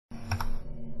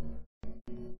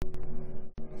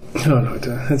Ja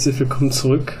Leute, herzlich willkommen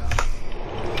zurück.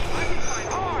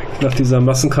 Nach dieser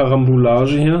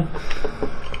Massenkarambolage hier.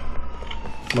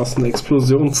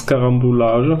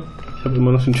 Massenexplosionskarambolage. Ich habe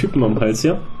immer noch den Typen am Hals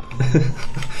hier.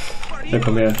 Ja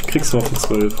komm her, kriegst du auf den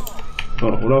 12. Oh,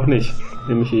 oder auch nicht,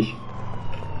 nämlich ich.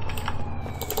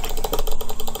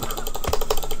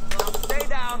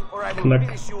 Knack.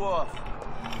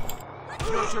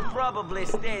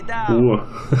 Ruhe.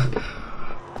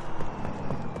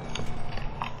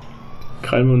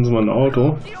 Krallen wir uns mal ein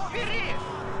Auto.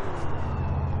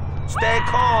 Stay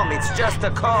calm, it's just a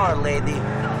car, lady.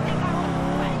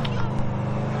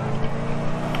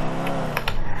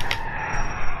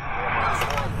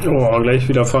 Oh, gleich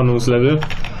wieder Fahndungslevel.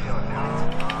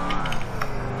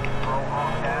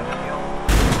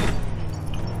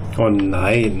 Oh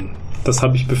nein, das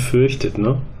habe ich befürchtet,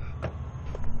 ne?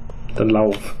 Dann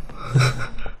lauf.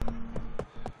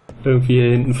 Irgendwie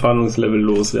hier hinten Fahndungslevel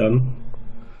loswerden.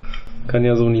 Kann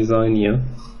ja so nicht sein hier.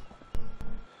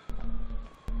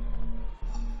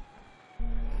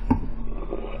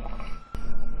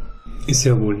 Ist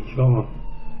ja wohl nicht wahr.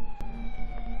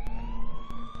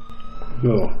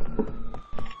 Ja.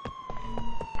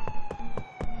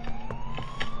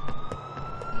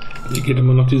 Hier geht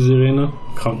immer noch die Sirene.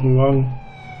 Krankenwagen.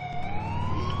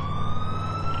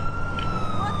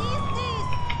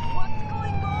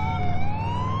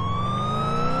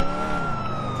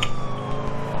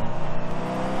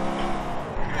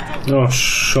 Ja,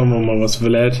 schauen wir mal, was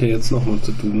Vlad hier jetzt noch mal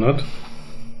zu tun hat.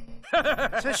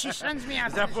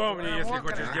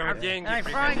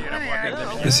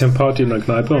 Bisschen Party in der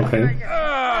Kneipe, okay.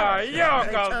 Oh,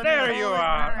 yokel, there you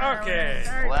are. Okay.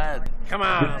 Glad. Come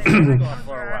on. Go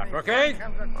for a walk, okay?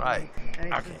 Right.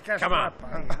 Okay, come on.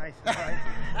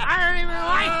 I don't even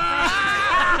like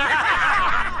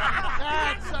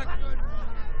That's so good.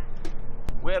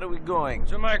 Where are we going?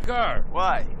 To my car.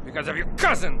 Why? Because of your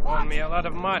cousin owed me a lot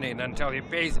of money, and until he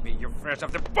pays me, you're fresh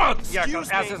off the boat. Yokel,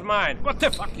 ass is mine. What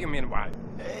the fuck you mean why?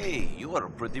 Hey, you are a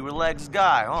pretty relaxed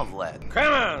guy, huh, Vlad?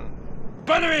 Come on.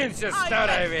 Подвинься,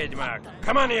 старая ведьма.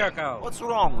 Come on, Yokel. What's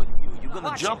wrong with you? You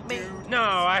gonna jump me? No,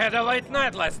 I had a late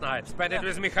night last night. Spent it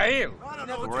with Mikhail.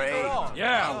 Great.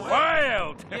 Yeah,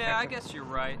 wild. Yeah, I guess you're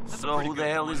right. So who the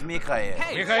hell is Mikhail?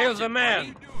 Hey, Mikhail's the buddy. man.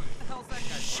 What the hell's that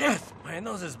guy? Shit, my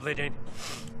nose is bleeding.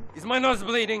 Is my nose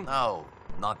bleeding? No,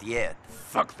 not yet.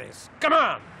 Fuck this. Come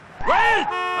on. Wait!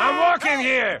 I'm walking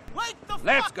here.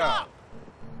 Let's go.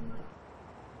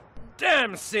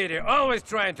 Damn city, always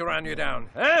trying to run you down,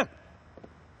 huh?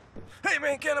 Hey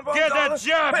man, get a Get a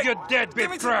job, you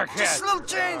deadbeat crackhead. Just a little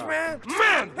change, man.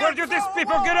 Man, where do these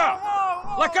people get off?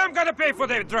 Like I'm gonna pay for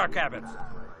their drug habits.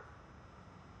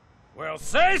 Well,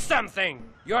 say something.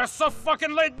 You're so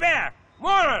fucking laid back.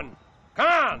 Moron, come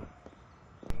on.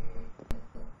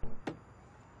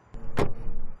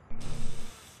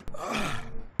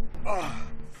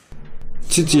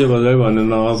 Zieht sich aber selber in die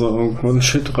Nase irgendwann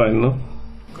Shit rein, ne?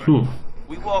 Hm.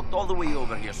 We walked all the way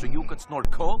over here so you could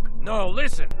snort coke? No,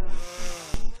 listen.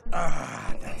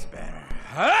 Ah, that's better.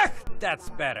 Huh? That's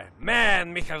better.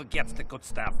 Man, Mikhail gets the good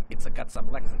stuff. It's got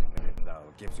some laxative in it,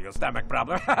 though. Gives you a stomach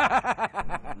problem.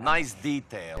 Nice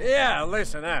detail. Yeah,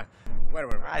 listen, where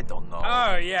were we? I don't know.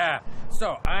 Oh, yeah.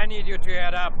 So, I need you to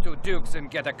head up to Duke's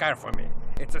and get a car for me.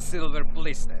 It's a silver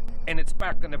blister, and it's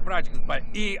parked in the projects by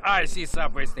EIC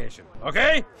subway station.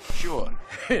 Okay? Sure.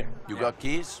 You got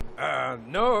keys?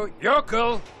 No,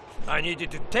 Yokel. I need you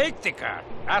to take the car.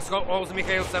 Asshole owes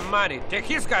Mikhail some money. Take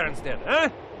his car instead, huh?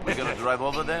 We gonna drive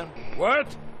over there?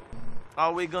 What?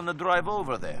 Are we gonna drive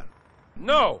over there?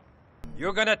 No.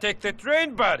 You're gonna take the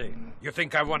train, buddy. You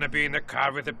think I wanna be in the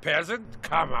car with a peasant?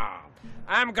 Come on.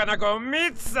 I'm gonna go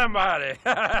meet somebody.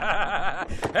 Have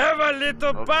a little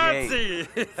Okay. party.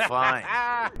 Fine.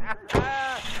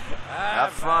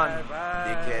 Have fun,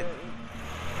 dickhead.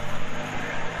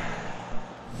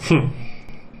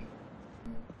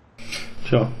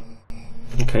 Tja.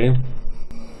 Okay.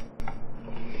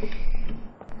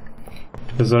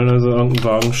 Wir sollen also irgendeinen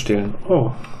Wagen stehlen.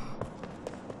 Oh.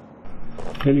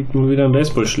 Hier liegt nur wieder ein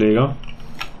Baseballschläger.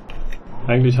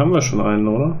 Eigentlich haben wir schon einen,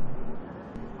 oder?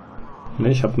 Ne,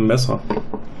 ich habe ein Messer.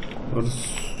 Aber das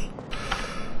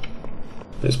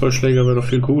Baseballschläger wäre doch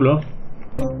viel cooler.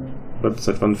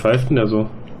 Seit wann pfeift denn der so?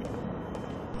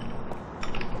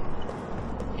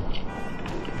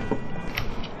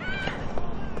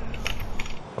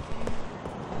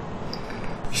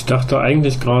 Ich dachte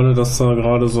eigentlich gerade, dass da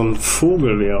gerade so ein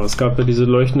Vogel wäre. Es gab ja diese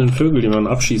leuchtenden Vögel, die man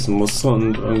abschießen musste.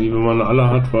 Und irgendwie, wenn man alle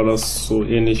hat, war das so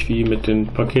ähnlich wie mit den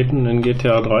Paketen in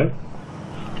GTA 3.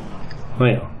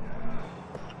 Naja.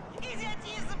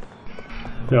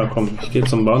 Ja, komm, ich gehe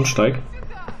zum Bahnsteig.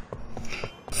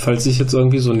 Falls ich jetzt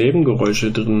irgendwie so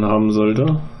Nebengeräusche drin haben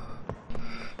sollte.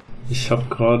 Ich habe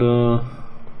gerade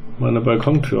meine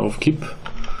Balkontür auf Kipp.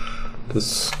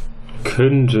 Das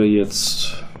könnte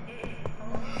jetzt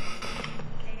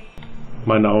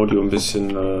meine Audio ein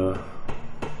bisschen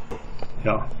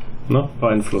ja, ne,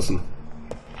 beeinflussen.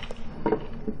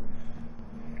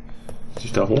 Muss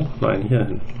ich da hoch? Nein, hier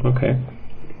hin. Okay.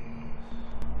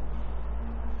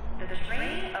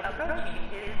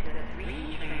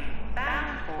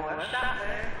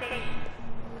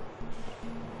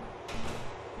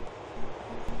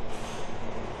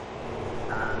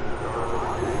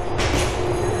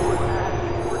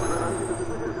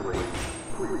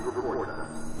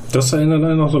 Das erinnert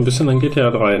einen noch so ein bisschen an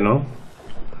GTA 3, ne?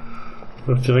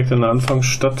 Doch direkt in der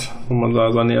Anfangsstadt, wo man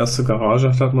da seine erste Garage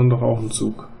hat, hat man doch auch einen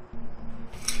Zug.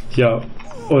 Ja,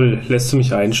 Oll, lässt du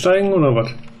mich einsteigen oder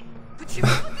was?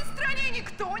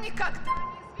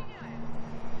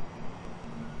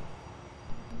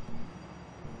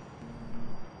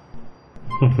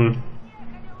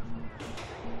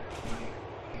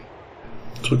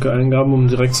 Drücke Eingaben, um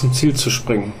direkt zum Ziel zu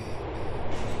springen.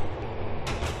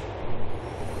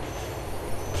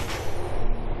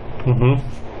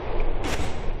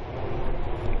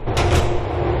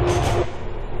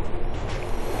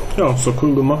 Ja, so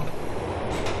cool gemacht.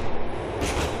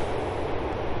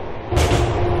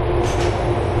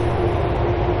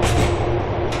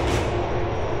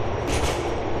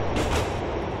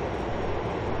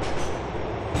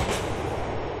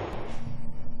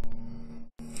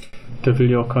 Da will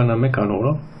ja auch keiner meckern,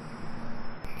 oder?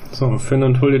 So, Finn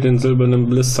und hol dir den silbernen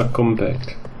Blister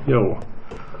Compact. Jo.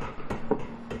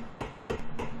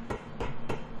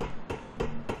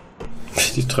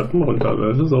 Die Treppen runter,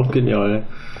 das ist auch genial.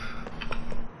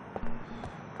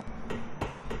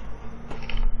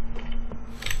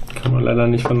 Kann man leider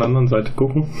nicht von der anderen Seite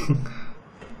gucken.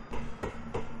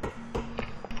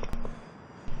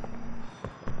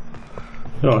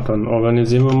 Ja, dann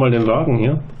organisieren wir mal den Wagen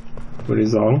hier, würde ich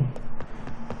sagen.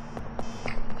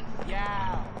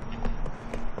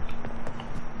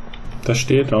 Da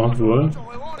steht auch wohl.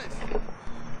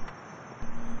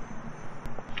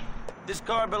 This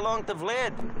car belonged to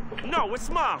Vlad. No, it's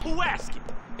mine. Who asked you?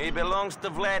 It belongs to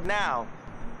Vlad now.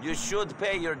 You should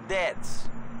pay your debts.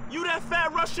 You that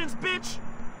fat Russian's bitch?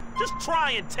 Just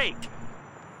try and take.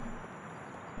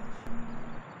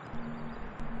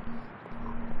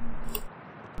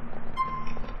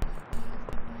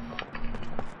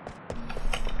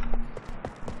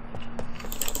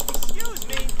 Excuse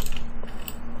me.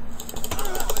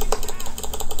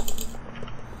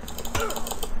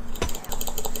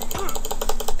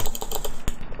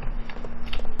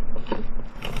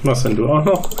 Was denn, du auch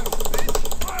noch?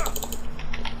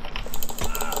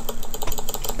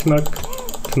 Knack,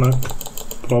 knack,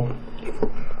 pop.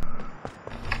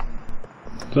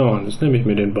 So, und jetzt nehme ich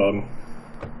mir den Wagen.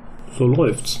 So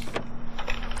läuft's.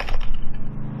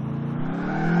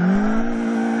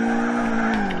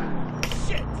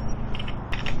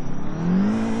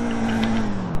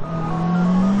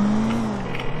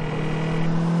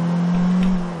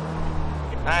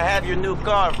 I have your new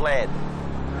car, Vlad.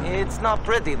 It's not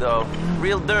pretty, though.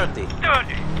 Real dirty.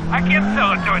 Dirty? I can't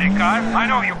sell a dirty car. I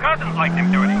know your cousins like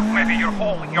them dirty. Maybe your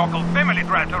whole yokel family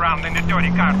drives around in a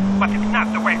dirty car. But it's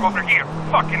not the way over here.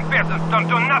 Fucking peasants don't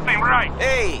do nothing right.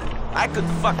 Hey, I could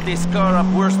fuck this car up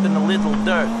worse than a little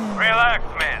dirt. Relax,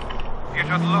 man. You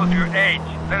should lose your age.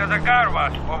 There is a car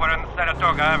wash over on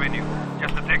Saratoga Avenue.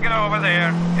 Just to take it over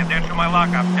there, and then to my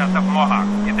lockup just off Mohawk.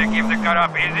 You think give the car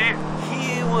up easy?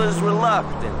 He was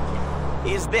reluctant.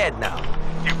 He's dead now.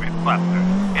 Stupid bastard.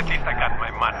 At least I got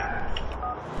my money.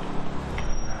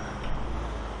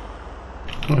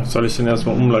 Soll ich den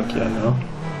erstmal umlackieren, ja?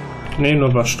 Ne,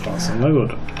 nur Waschstraße. Na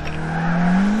gut.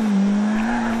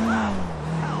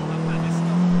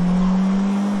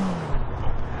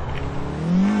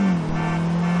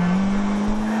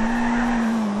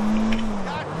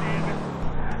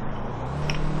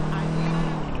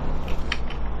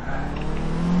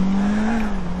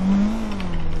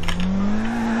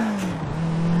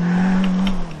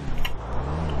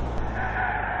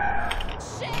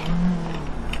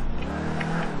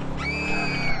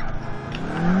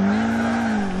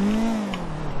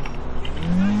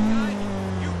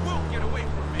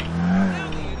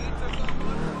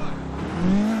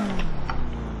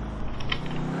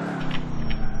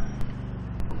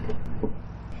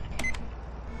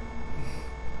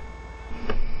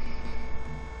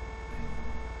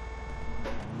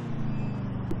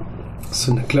 Das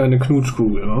ist eine kleine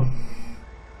Knutschkugel, wa?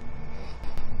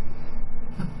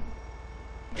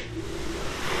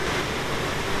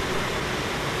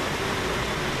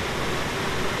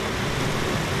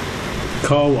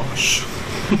 Car Wash.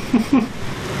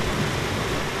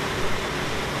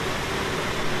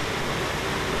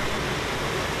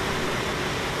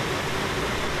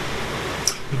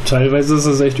 Teilweise ist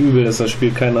es echt übel, dass das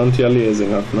Spiel kein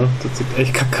Anti-Aliasing hat, ne? Das sieht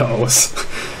echt kacke aus.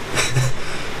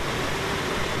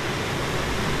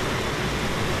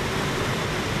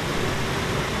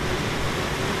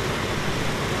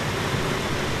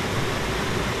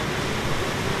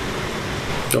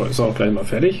 So, ist auch gleich mal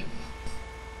fertig.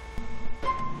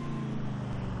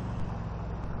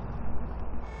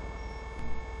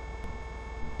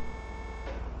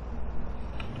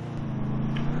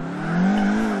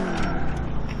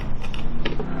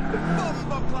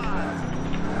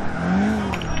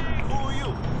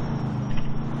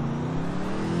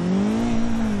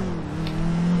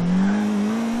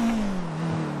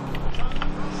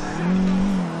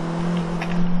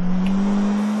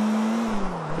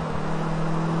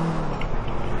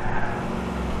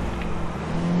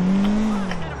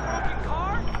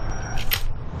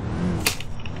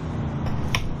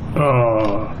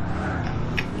 Oh,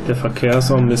 der Verkehr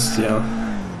ist auch Mist, ja.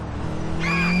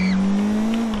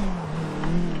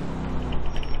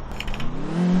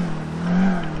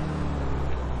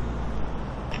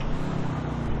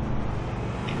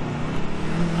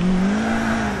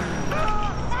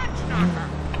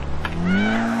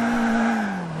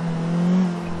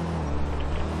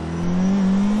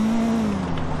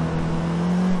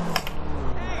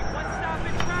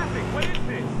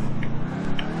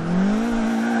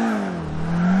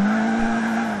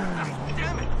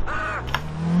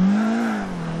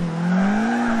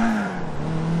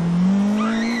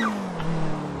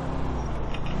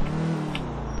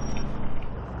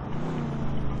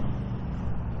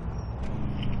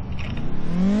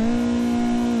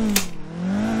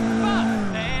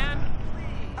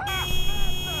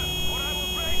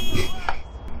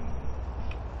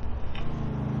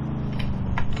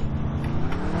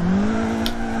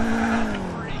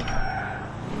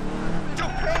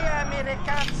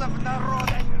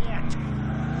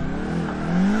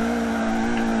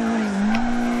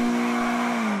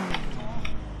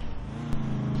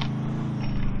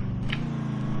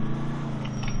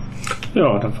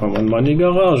 Ja, dann fahren wir mal in die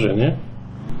Garage, ne?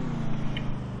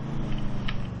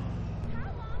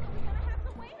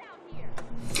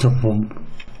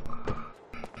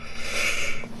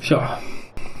 Ja.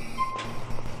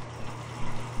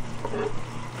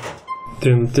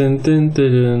 Din, din, din,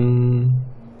 din.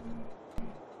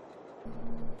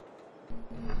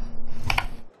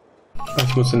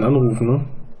 Ich muss den anrufen, ne?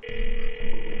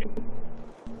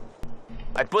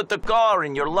 I put the car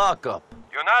in your lockup.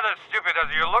 You're not as stupid as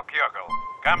you look, Yoko.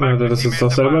 Come Ja, back hat er to das me jetzt in doch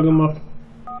the selber bus. gemacht?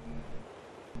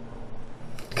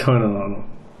 Keine Ahnung.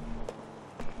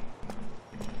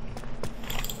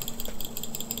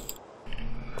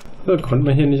 Ja, konnte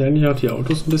man hier nicht eigentlich auch die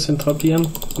Autos ein bisschen trapieren?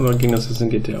 Oder ging das jetzt in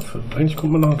GTA 5? Eigentlich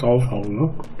konnte man noch draufhauen,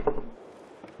 ne?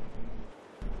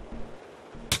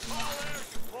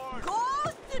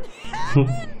 Hm.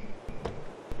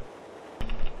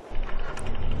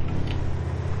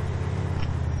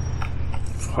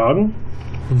 Fragen?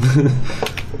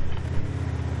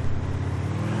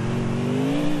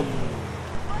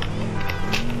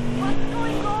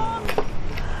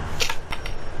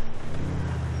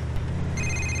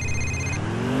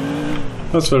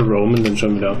 Was will Roman denn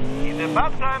schon wieder? It's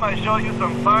about time I show you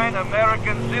some fine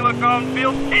American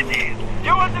silicone-built titties.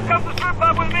 You want to come to strip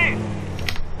club with me?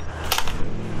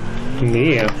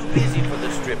 Nee. Busy for the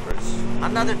strippers.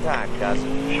 Another time, cousin.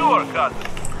 Sure, cousin.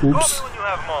 Call me Ups. when you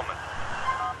have a moment.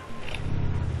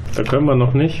 Da können wir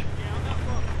noch nicht.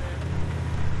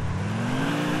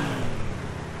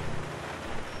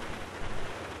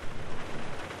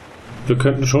 Wir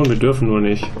könnten schon, wir dürfen nur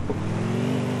nicht.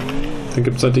 Dann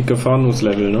gibt es halt die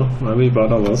Gefahrenungslevel, ne? Na, wie war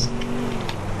da was?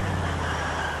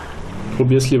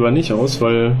 Probier's lieber nicht aus,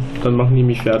 weil dann machen die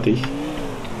mich fertig.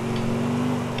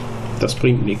 Das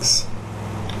bringt nichts.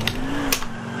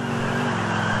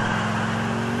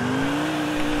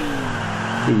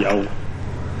 Ja.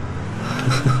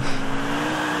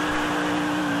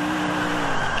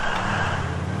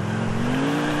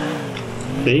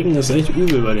 Regen ist echt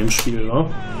übel bei dem Spiel, wa?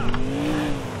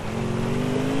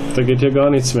 Da geht ja gar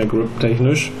nichts mehr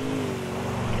grip-technisch.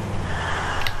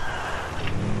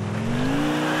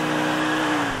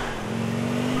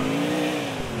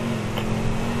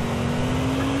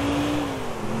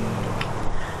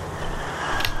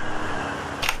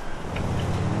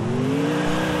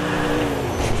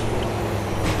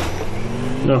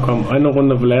 Na komm, eine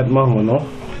Runde Vlad machen wir noch.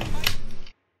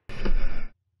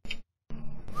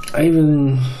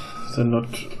 Even they're not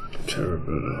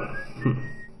terrible.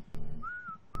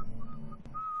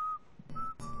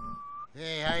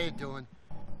 you doing?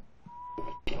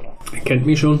 Er kennt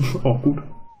mich schon. Auch gut.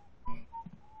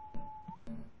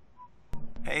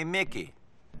 Hey, Mickey.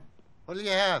 What do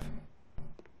you have?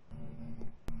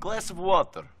 Glass of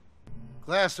water.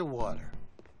 Glass of water.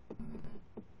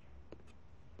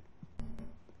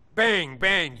 Bang,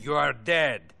 bang, you are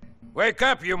dead. Wake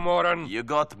up, you moron. You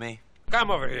got me.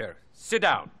 Come over here. Sit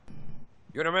down.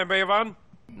 You remember Ivan?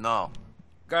 No.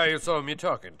 Guy you saw me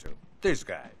talking to. This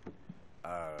guy.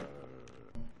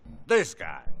 This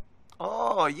guy.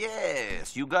 Oh,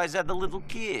 yes. You guys had a little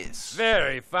kiss.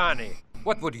 Very funny.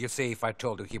 What would you say if I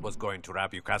told you he was going to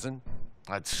rob your cousin?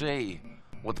 I'd say,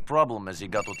 what problem has he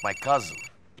got with my cousin?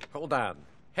 Hold on.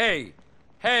 Hey.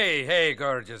 Hey,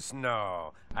 gorgeous.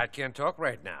 No, I can't talk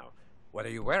right now. What are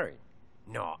you wearing?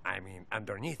 No, I mean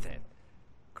underneath it.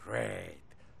 Great.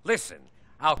 Listen,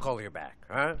 I'll call you back,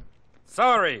 huh?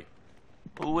 Sorry.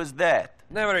 Who was that?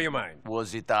 Never you mind.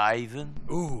 Was it Ivan?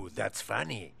 Ooh, that's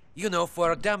funny. You know,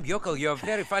 for a dumb yokel, you're a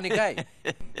very funny guy.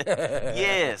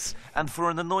 Yes, and for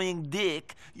an annoying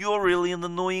dick, you're really an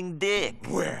annoying dick.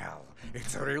 Well,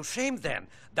 it's a real shame then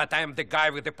that I'm the guy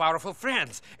with the powerful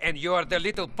friends, and you're the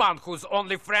little punk whose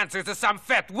only friends is some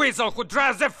fat weasel who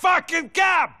drives a fucking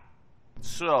cab!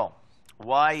 So,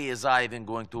 why is Ivan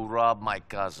going to rob my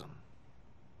cousin?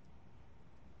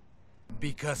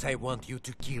 Because I want you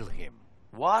to kill him.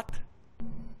 What?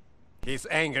 He's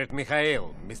angry at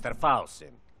Mikhail, Mr.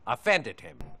 Faustin. Offended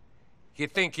him. He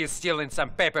think he's stealing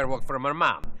some paperwork from her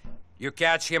mom. You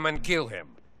catch him and kill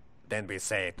him. Then we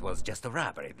say it was just a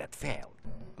robbery that failed.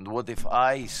 And what if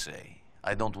I say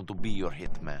I don't want to be your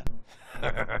hitman?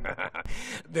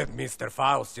 That Mr.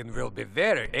 Faustin will be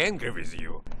very angry with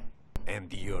you.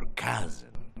 And your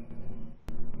cousin.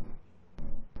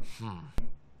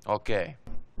 Okay.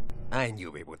 I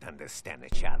knew we would understand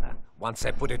each other once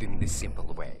I put it in this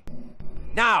simple way.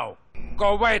 Now,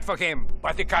 go wait for him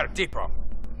by the car depot.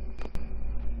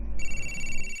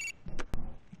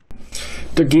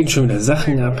 Da gehen schon wieder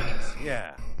Sachen ab.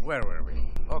 Yeah, where were we?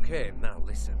 Okay, now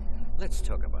listen. Let's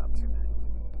talk about tonight.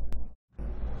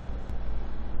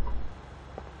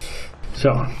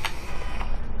 Tja.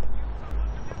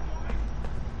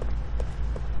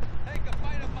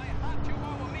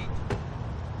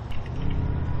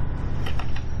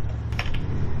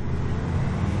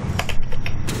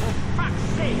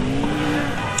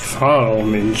 Oh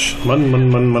Mensch.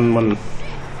 Mann.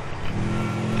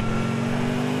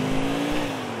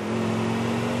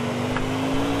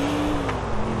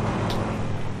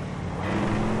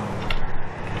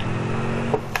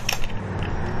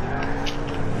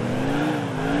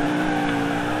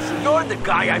 So you're the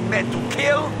guy I meant to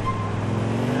kill?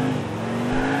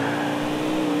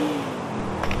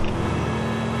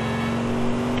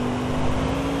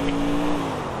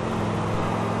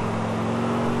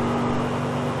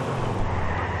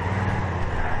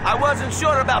 I wasn't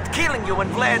sure about killing you when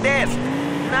Vlad asked.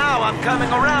 Now I'm coming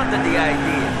around to the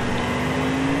idea.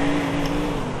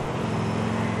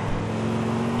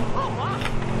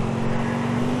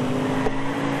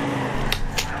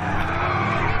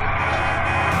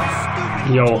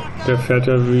 Jo, der fährt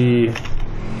ja wie...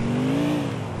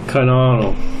 keine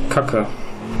Ahnung. Kacke.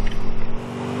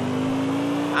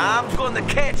 I'm gonna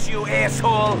catch you,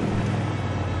 asshole!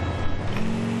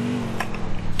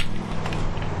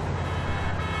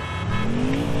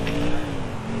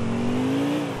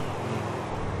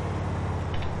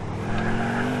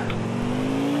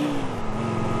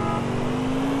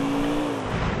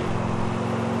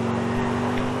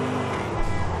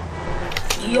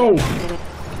 Jo!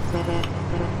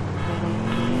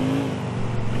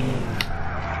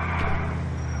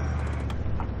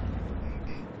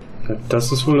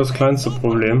 Das ist wohl das kleinste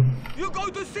Problem.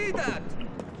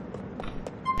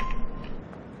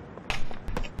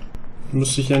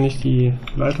 Müsste ich ja nicht die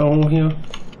Leiter hoch hier?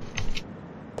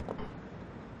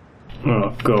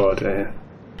 Oh Gott, ey.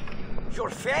 You're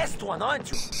fast one, aren't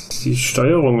you? Ist die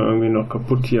Steuerung irgendwie noch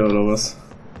kaputt hier oder was?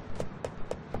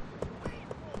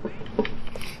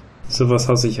 Sowas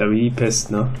hasse ich ja wie die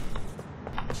Pest, ne?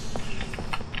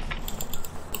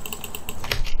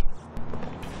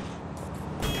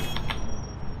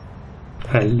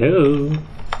 Hallo?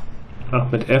 Ach,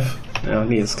 mit F? Ja,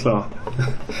 nee, ist klar.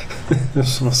 Das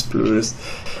ist was Blödes.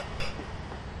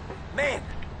 Man,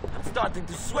 I'm starting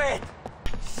to sweat.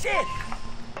 Shit!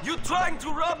 You trying to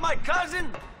rob my cousin?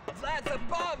 Vlad's a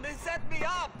bum. He set me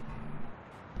up.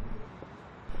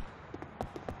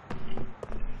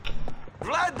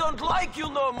 Vlad don't like you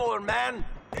no more, man.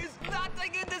 There's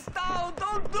nothing in this town.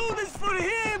 Don't do this for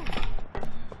him.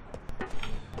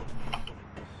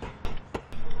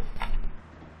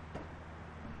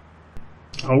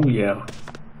 Oh yeah.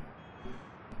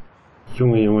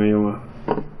 Junge, Junge, Junge.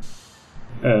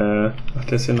 Ach,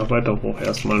 der ist hier noch weiter hoch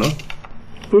erstmal, ne?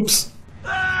 Ups.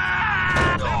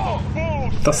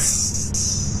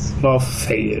 Das war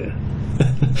Fail.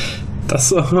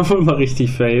 Das war mal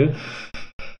richtig Fail.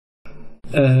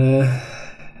 Ja,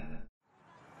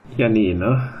 nee,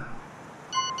 ne?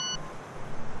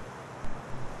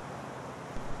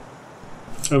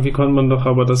 Irgendwie konnte man doch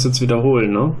aber das jetzt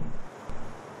wiederholen, ne?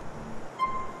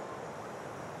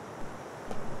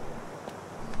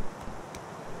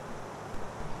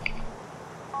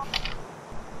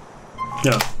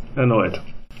 Ja, erneut.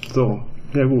 So,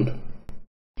 ja gut.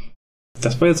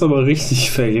 Das war jetzt aber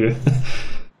richtig fail.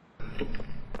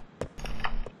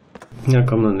 Ja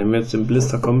komm, dann nehmen wir jetzt den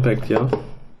Blister Compact, ja.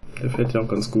 Der fährt ja auch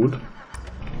ganz gut.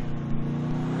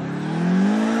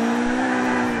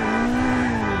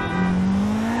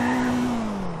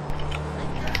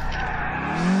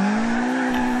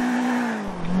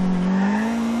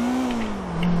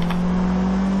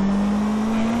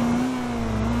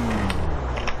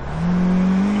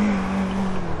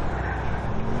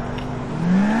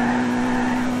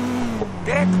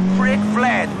 That prick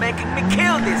Vlad making me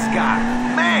kill this guy.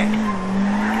 Man!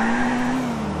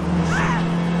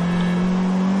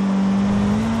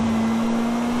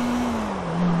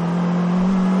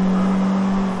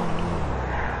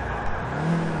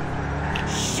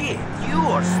 Shit, you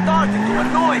are starting to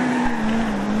annoy me.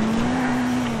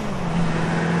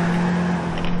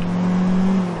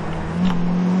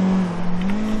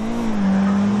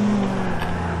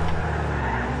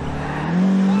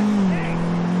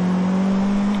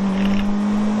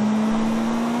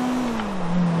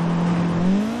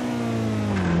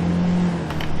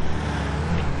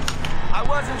 I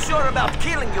wasn't sure about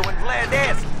killing you when Vlad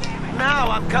asked. Now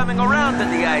I'm coming around to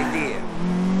the idea.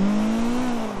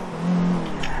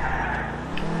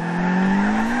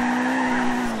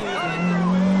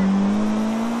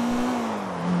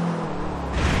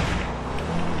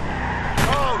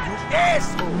 Oh, you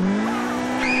asshole!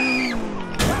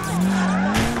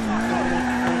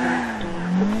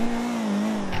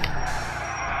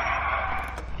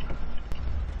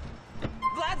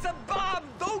 Vlad's a bomb!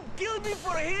 Don't kill me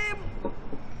for him!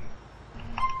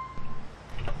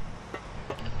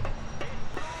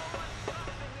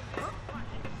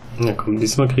 Ja komm,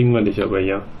 diesmal kriegen wir dich aber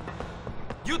ja.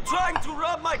 You trying to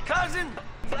rob my cousin?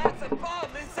 Vlad's a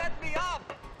bomb! They set me up!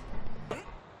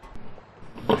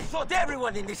 I thought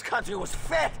everyone in this country was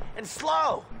fat and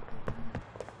slow.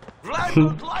 Vlad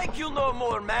don't like you no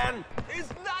more, man.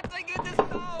 There's nothing in this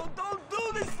town! Don't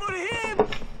do this for him!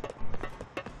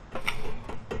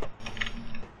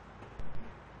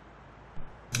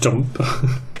 Jump.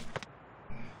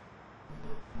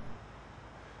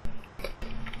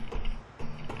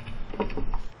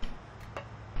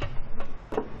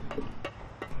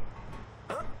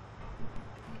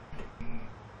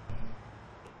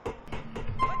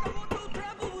 I want to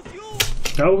travel with you!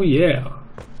 Oh yeah.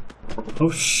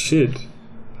 Oh shit.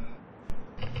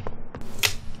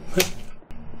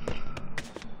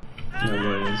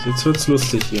 Jawohl, jetzt wird's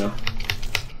lustig hier.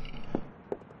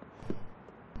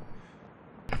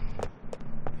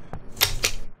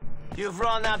 You've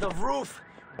run out of roof,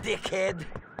 dickhead.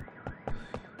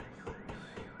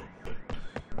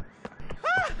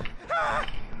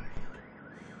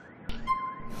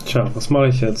 Tja, was mache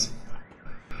ich jetzt?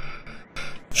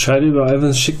 Entscheide über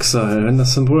Ivans Schicksal. Wenn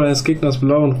das Symbol eines Gegners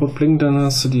blau und rot blinkt, dann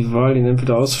hast du die Wahl, ihn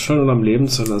entweder auszuschalten oder am Leben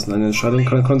zu lassen. Eine Entscheidung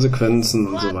kann Konsequenzen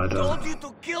und so weiter. Told you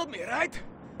to kill me, right?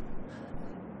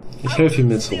 Ich helfe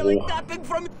ihm jetzt Stealing hoch. nothing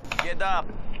from Get up.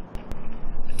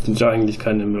 Sind ja eigentlich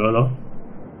keine Mörder.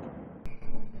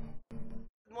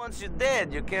 Once you're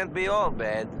dead, you can't be all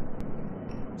bad.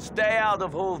 Stay out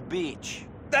of Hove Beach.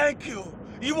 Thank you.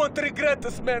 You won't regret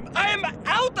this, man. I am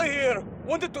out of here.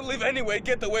 Wanted to live anyway,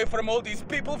 get away from all these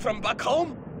people from back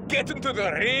home. Get into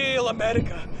the real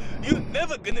America. You're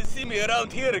never gonna see me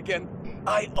around here again.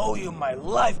 I owe you my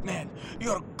life, man.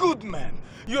 You're a good man.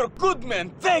 You're a good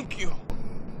man. Thank you.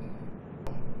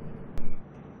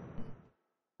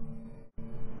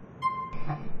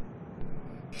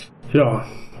 Ja,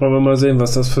 wollen wir mal sehen,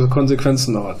 was das für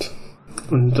Konsequenzen noch hat.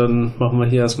 Und dann machen wir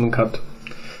hier erstmal einen Cut.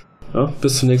 Ja,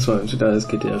 bis zum nächsten Mal. Wieder ist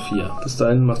GTA 4. Bis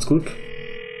dahin, macht's gut.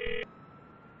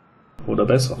 Oder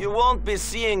besser. You won't be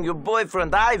seeing your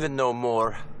boyfriend Ivan no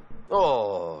more.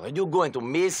 Oh, are you going to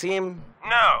miss him?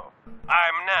 No,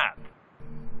 I'm not.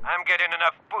 I'm getting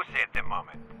enough pussy at the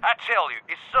moment. I tell you,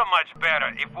 it's so much better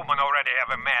if women already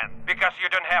have a man, because you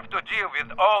don't have to deal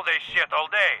with all this shit all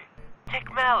day.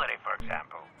 Take Mallory, for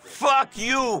example. Fuck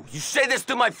you! You say this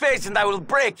to my face and I will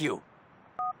break you!